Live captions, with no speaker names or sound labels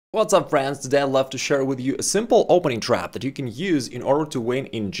What's up, friends? Today I'd love to share with you a simple opening trap that you can use in order to win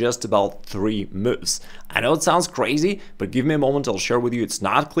in just about 3 moves. I know it sounds crazy, but give me a moment, I'll share with you it's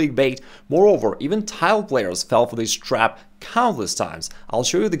not clickbait. Moreover, even tile players fell for this trap countless times. I'll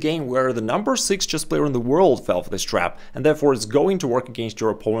show you the game where the number 6 chess player in the world fell for this trap, and therefore it's going to work against your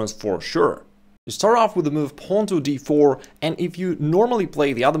opponents for sure. You start off with the move pawn to d4, and if you normally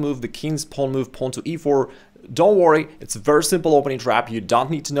play the other move, the king's pawn move, pawn to e4, don't worry, it's a very simple opening trap. You don't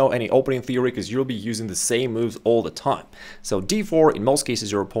need to know any opening theory because you'll be using the same moves all the time. So d4, in most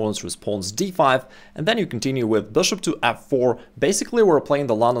cases your opponent responds d5, and then you continue with bishop to f4. Basically we're playing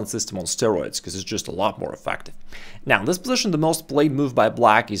the London system on steroids because it's just a lot more effective. Now in this position the most played move by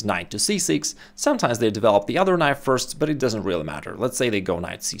black is knight to c6. Sometimes they develop the other knight first, but it doesn't really matter. Let's say they go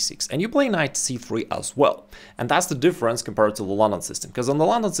knight c6, and you play knight c3 as well. And that's the difference compared to the London system, because on the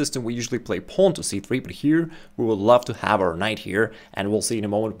London system we usually play pawn to c3, but here we would love to have our knight here, and we'll see in a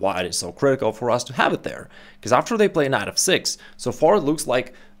moment why it is so critical for us to have it there. Because after they play knight f6, so far it looks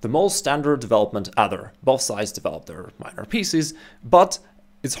like the most standard development ever. Both sides develop their minor pieces, but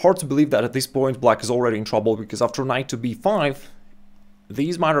it's hard to believe that at this point black is already in trouble, because after knight to b5,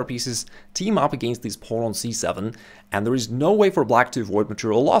 these minor pieces team up against this pawn on c7, and there is no way for black to avoid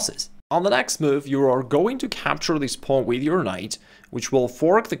material losses. On the next move, you are going to capture this pawn with your knight, which will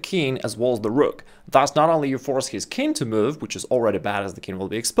fork the king as well as the rook. Thus, not only you force his king to move, which is already bad as the king will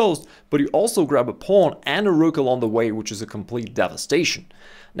be exposed, but you also grab a pawn and a rook along the way, which is a complete devastation.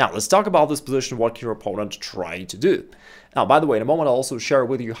 Now, let's talk about this position, what can your opponent try to do. Now, by the way, in a moment I'll also share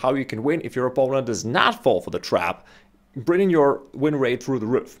with you how you can win if your opponent does not fall for the trap, bringing your win rate through the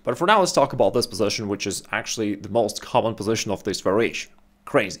roof. But for now, let's talk about this position, which is actually the most common position of this variation.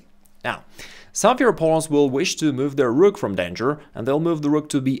 Crazy. Now, some of your opponents will wish to move their rook from danger, and they'll move the rook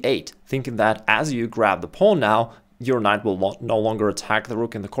to b8, thinking that as you grab the pawn now, your knight will no longer attack the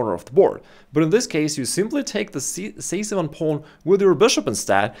rook in the corner of the board. But in this case, you simply take the c7 pawn with your bishop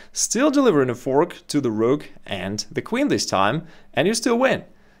instead, still delivering a fork to the rook and the queen this time, and you still win.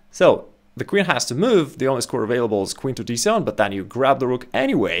 So, the queen has to move, the only square available is queen to d7, but then you grab the rook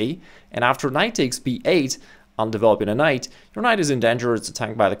anyway, and after knight takes b8, on developing a knight, your knight is in danger, it's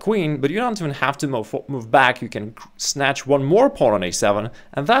attacked by the queen, but you don't even have to move back, you can snatch one more pawn on a7,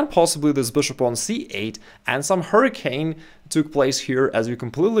 and then possibly this bishop on c8, and some hurricane took place here as you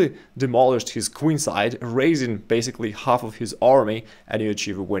completely demolished his queenside, raising basically half of his army, and you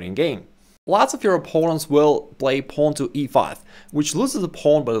achieve a winning game. Lots of your opponents will play pawn to e5, which loses a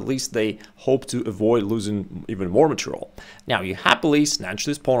pawn, but at least they hope to avoid losing even more material. Now you happily snatch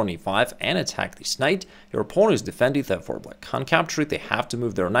this pawn on e5 and attack this knight. Your opponent is defended, therefore black can't capture it, they have to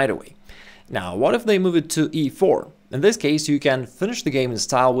move their knight away. Now what if they move it to e4? In this case you can finish the game in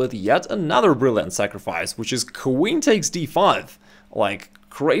style with yet another brilliant sacrifice, which is queen takes d5. Like,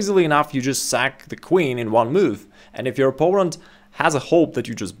 crazily enough, you just sack the queen in one move, and if your opponent has a hope that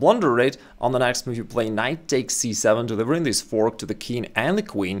you just blunder it, on the next move you play knight takes c7, delivering this fork to the king and the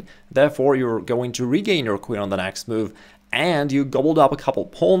queen. Therefore you're going to regain your queen on the next move, and you gobbled up a couple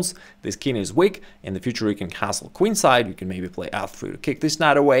pawns. This king is weak. In the future you can castle queenside, you can maybe play f3 to kick this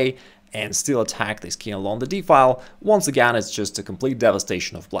knight away and still attack this king along the d file. Once again, it's just a complete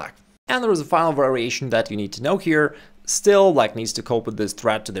devastation of black. And there is a final variation that you need to know here. Still, black needs to cope with this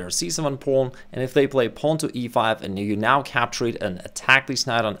threat to their c7 pawn, and if they play pawn to e5 and you now capture it and attack this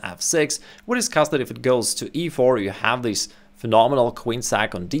knight on f6, we discussed that if it goes to e4, you have this phenomenal queen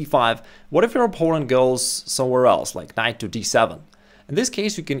sack on d5. What if your opponent goes somewhere else, like knight to d7? In this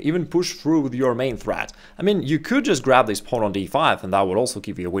case, you can even push through with your main threat. I mean, you could just grab this pawn on d5 and that would also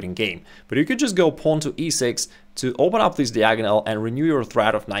give you a winning game. But you could just go pawn to e6 to open up this diagonal and renew your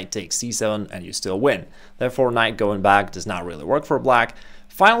threat of knight takes c7 and you still win. Therefore, knight going back does not really work for black.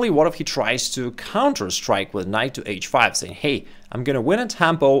 Finally, what if he tries to counter-strike with knight to h5, saying, hey, I'm gonna win a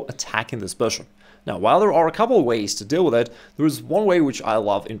tempo attacking this bishop. Now, while there are a couple of ways to deal with it, there is one way which I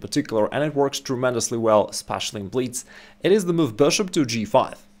love in particular, and it works tremendously well, especially in bleeds. It is the move bishop to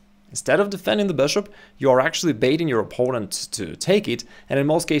g5. Instead of defending the bishop, you are actually baiting your opponent to take it, and in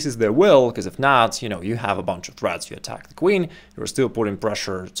most cases they will, because if not, you have a bunch of threats. You attack the queen, you're still putting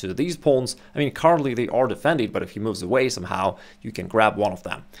pressure to these pawns. I mean, currently they are defended, but if he moves away somehow, you can grab one of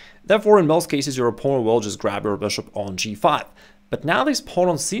them. Therefore, in most cases, your opponent will just grab your bishop on g5. But now this pawn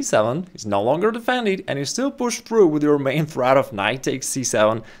on c7 is no longer defended, and you still push through with your main threat of knight takes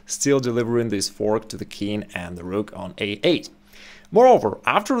c7, still delivering this fork to the king and the rook on a8. Moreover,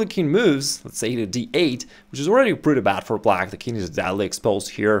 after the king moves, let's say to d8, which is already pretty bad for black, the king is deadly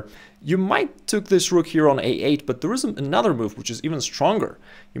exposed here, you might took this rook here on a8, but there is another move which is even stronger.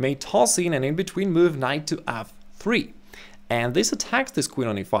 You may toss in an in-between move knight to f3. and this attacks this queen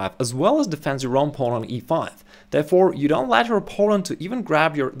on e5 as well as defends your own pawn on e5. Therefore, you don't let your opponent to even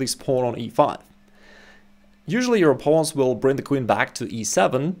grab this pawn on e5. Usually your opponents will bring the queen back to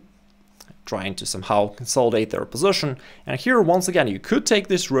e7, trying to somehow consolidate their position. And here, once again, you could take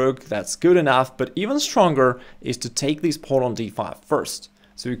this rook, that's good enough, but even stronger is to take this pawn on d5 first.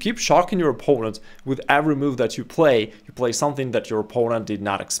 So you keep shocking your opponent with every move that you play something that your opponent did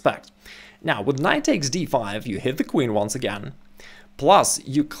not expect. Now, with knight takes d5, you hit the queen once again, plus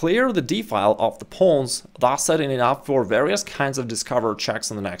you clear the d-file of the pawns, thus setting it up for various kinds of discover checks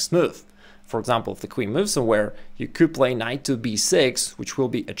on the next move. For example, if the queen moves somewhere, you could play knight to b6, which will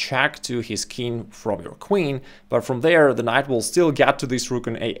be a check to his king from your queen, but from there the knight will still get to this rook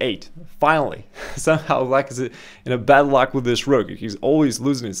on a8. Finally, somehow black is in a bad luck with this rook, he's always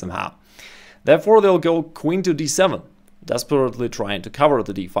losing it somehow. Therefore they'll go queen to d7, desperately trying to cover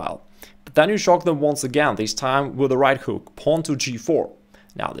the d-file. But then you shock them once again, this time with the right hook, pawn to g4.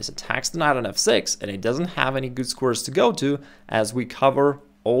 Now this attacks the knight on f6, and it doesn't have any good squares to go to, as we cover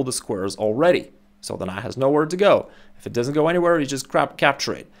all the squares already. So the knight has nowhere to go. If it doesn't go anywhere, you just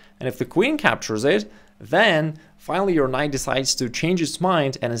capture it. And if the queen captures it, then finally your knight decides to change its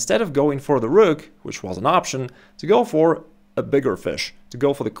mind, and instead of going for the rook, which was an option, to go for a bigger fish, to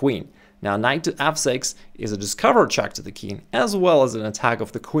go for the queen. Now knight to f6 is a discover check to the king, as well as an attack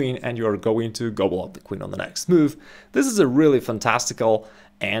of the queen, and you're going to gobble up the queen on the next move. This is a really fantastical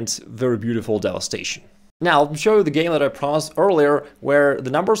and very beautiful devastation. Now, I'll show you the game that I promised earlier, where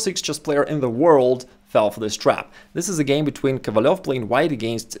the number 6 chess player in the world fell for this trap. This is a game between Kovalyov playing white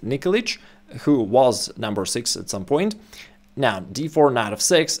against Nikolic, who was number 6 at some point. Now, d4, knight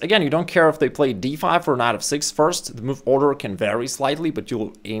f6. Again, you don't care if they play d5 or knight f6 first. The move order can vary slightly, but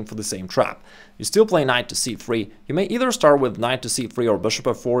you'll aim for the same trap. You still play knight to c3. You may either start with knight to c3 or bishop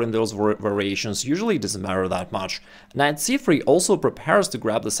f4 in those variations. Usually it doesn't matter that much. Knight c3 also prepares to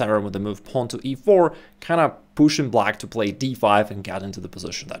grab the center with the move pawn to e4, kind of pushing black to play d5 and get into the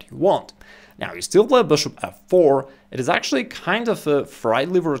position that you want. Now, you still play bishop f4. It is actually kind of a fried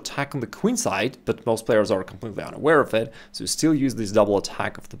liver attack on the queen side, but most players are completely unaware of it, so you still use this double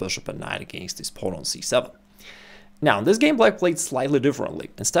attack of the bishop and knight against this pawn on c7. Now, in this game, black played slightly differently.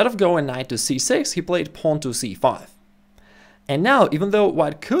 Instead of going knight to c6, he played pawn to c5. And now, even though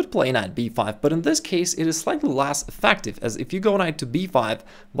white could play knight b5, but in this case it is slightly less effective, as if you go knight to b5,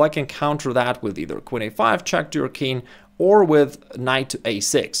 black can counter that with either queen a5 check to your king, or with knight to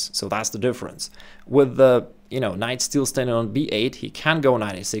a6, so that's the difference. With the knight still standing on b8, he can go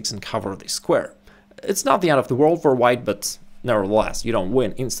knight a6 and cover this square. It's not the end of the world for white, but nevertheless, you don't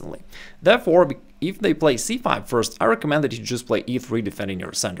win instantly. Therefore, if they play c5 first, I recommend that you just play e3 defending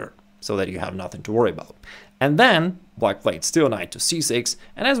your center, so that you have nothing to worry about. And then, black played still knight to c6,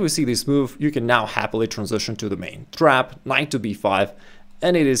 and as we see this move, you can now happily transition to the main trap, knight to b5,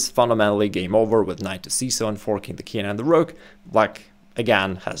 and it is fundamentally game over with knight to c7, forking the king and the rook. Black,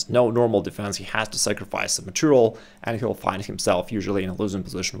 again, has no normal defense, he has to sacrifice some material, and he'll find himself usually in a losing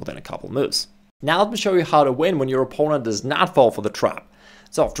position within a couple moves. Now let me show you how to win when your opponent does not fall for the trap.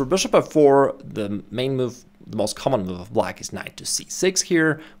 So after bishop f4, the main move, the most common move of black is knight to c6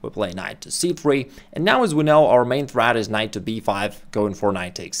 here. We play knight to c3, and now as we know, our main threat is knight to b5, going for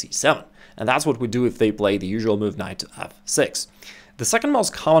knight takes c7. And that's what we do if they play the usual move knight to f6. The second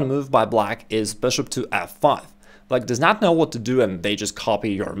most common move by black is bishop to f5. Black does not know what to do, and they just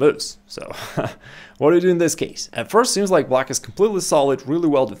copy your moves. So what do you do in this case? At first seems like black is completely solid, really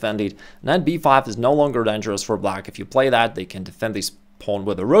well defended. Knight b5 is no longer dangerous for black. If you play that, they can defend this pawn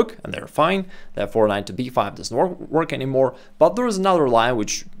with a rook, and they're fine. Therefore, knight to b5 doesn't work anymore. But there is another line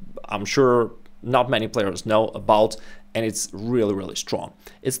which I'm sure not many players know about, and it's really, really strong.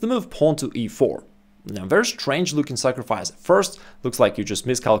 It's the move pawn to e4. Now, very strange looking sacrifice at first. Looks like you just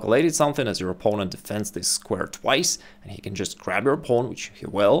miscalculated something, as your opponent defends this square twice, and he can just grab your pawn, which he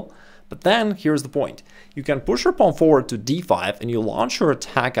will. But then, here's the point. You can push your pawn forward to d5, and you launch your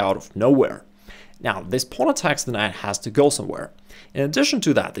attack out of nowhere. Now, this pawn attacks the knight has to go somewhere. In addition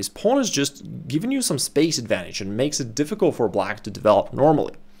to that, this pawn is just giving you some space advantage and makes it difficult for black to develop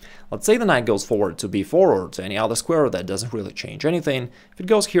normally. Let's say the knight goes forward to b4 or to any other square, that doesn't really change anything. If it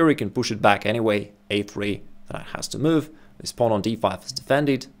goes here, you can push it back anyway, a3, the knight has to move. This pawn on d5 is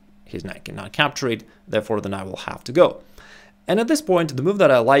defended, his knight cannot capture it, therefore the knight will have to go. And at this point, the move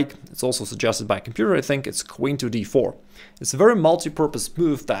that I like, it's also suggested by computer, I think, it's queen to d4. It's a very multi-purpose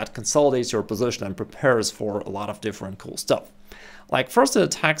move that consolidates your position and prepares for a lot of different cool stuff. Like, first it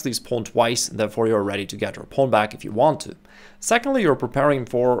attacks this pawn twice, and therefore you're ready to get your pawn back if you want to. Secondly, you're preparing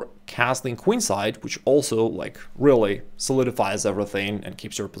for castling queenside, which also, like, really solidifies everything and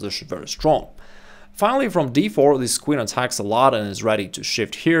keeps your position very strong. Finally, from d4, this queen attacks a lot and is ready to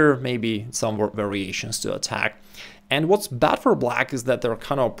shift here, maybe some variations to attack. And what's bad for black is that they're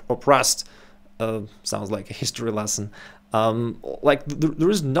kind of oppressed. Sounds like a history lesson. Like there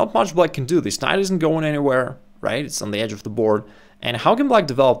is not much black can do. This knight isn't going anywhere, right? It's on the edge of the board. And how can black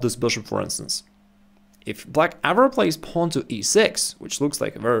develop this bishop, for instance? If black ever plays pawn to e6, which looks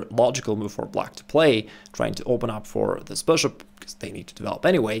like a very logical move for black to play, trying to open up for this bishop, because they need to develop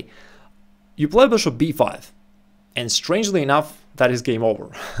anyway, you play bishop b5. And strangely enough, that is game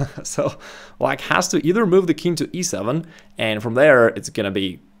over. So black has to either move the king to e7, and from there it's going to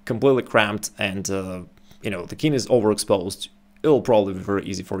be completely cramped, and you know, the king is overexposed. It'll probably be very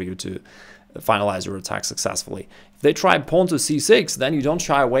easy for you to finalize your attack successfully. If they try pawn to c6, then you don't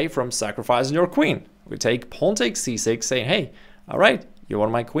shy away from sacrificing your queen. We take pawn takes c6, saying, hey, all right, you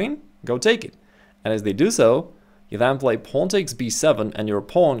want my queen? Go take it. And as they do so, you then play pawn takes b7, and your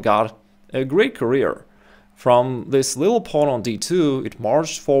pawn got a great career. From this little pawn on d2, it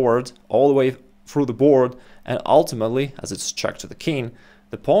marched forward all the way through the board, and ultimately, as it's checked to the king,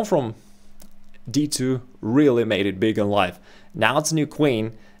 the pawn from d2 really made it big in life. Now it's a new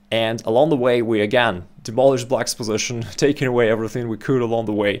queen, and along the way we again demolished black's position, taking away everything we could along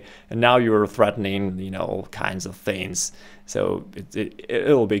the way, and now you're threatening, you know, all kinds of things. So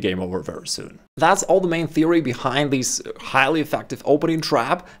it'll be game over very soon. That's all the main theory behind this highly effective opening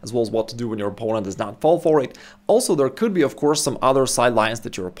trap, as well as what to do when your opponent does not fall for it. Also, there could be, of course, some other sidelines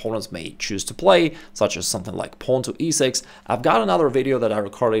that your opponents may choose to play, such as something like pawn to e6. I've got another video that I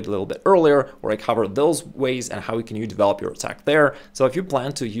recorded a little bit earlier where I covered those ways and how you can develop your attack there. So if you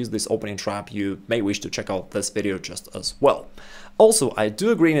plan to use this opening trap, you may wish to check out this video just as well. Also, I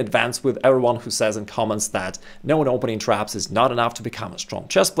do agree in advance with everyone who says in comments that knowing opening traps is not enough to become a strong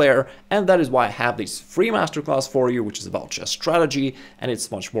chess player, and that is why I have this free masterclass for you, which is about chess strategy, and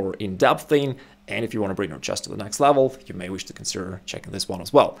it's much more in-depth thing. And if you want to bring your chess to the next level, you may wish to consider checking this one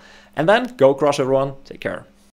as well. And then, go crush everyone, take care.